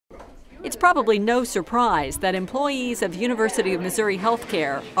It's probably no surprise that employees of University of Missouri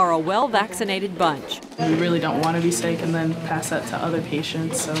Healthcare are a well-vaccinated bunch. We really don't want to be sick and then pass that to other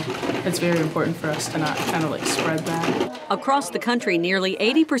patients, so it's very important for us to not kind of spread that. Across the country, nearly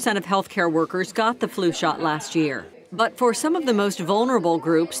 80% of healthcare workers got the flu shot last year. But for some of the most vulnerable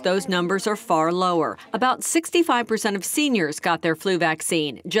groups, those numbers are far lower. About 65% of seniors got their flu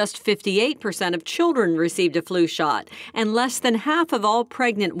vaccine, just 58% of children received a flu shot, and less than half of all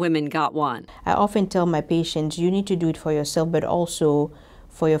pregnant women got one. I often tell my patients, you need to do it for yourself, but also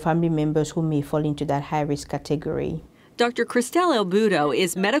for your family members who may fall into that high-risk category. Dr. Christelle Ilboudo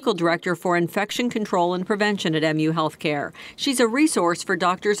is Medical Director for Infection Control and Prevention at MU Healthcare. She's a resource for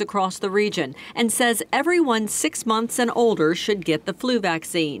doctors across the region and says everyone 6 months and older should get the flu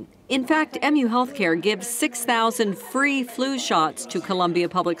vaccine. In fact, MU Healthcare gives 6,000 free flu shots to Columbia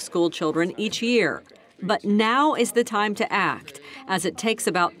Public School children each year. But now is the time to act, as it takes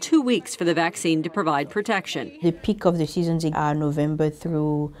about 2 weeks for the vaccine to provide protection. The peak of the seasons are November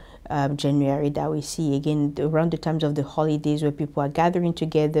through January that we see, again, around the times of the holidays where people are gathering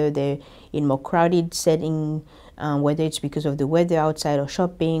together. They're in more crowded setting, whether it's because of the weather outside or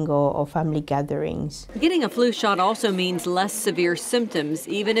shopping or family gatherings. Getting a flu shot also means less severe symptoms,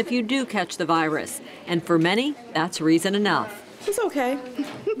 even if you do catch the virus. And for many, that's reason enough. It's okay.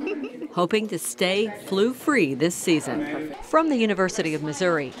 Hoping to stay flu-free this season. From the University of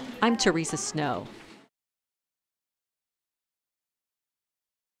Missouri, I'm Teresa Snow.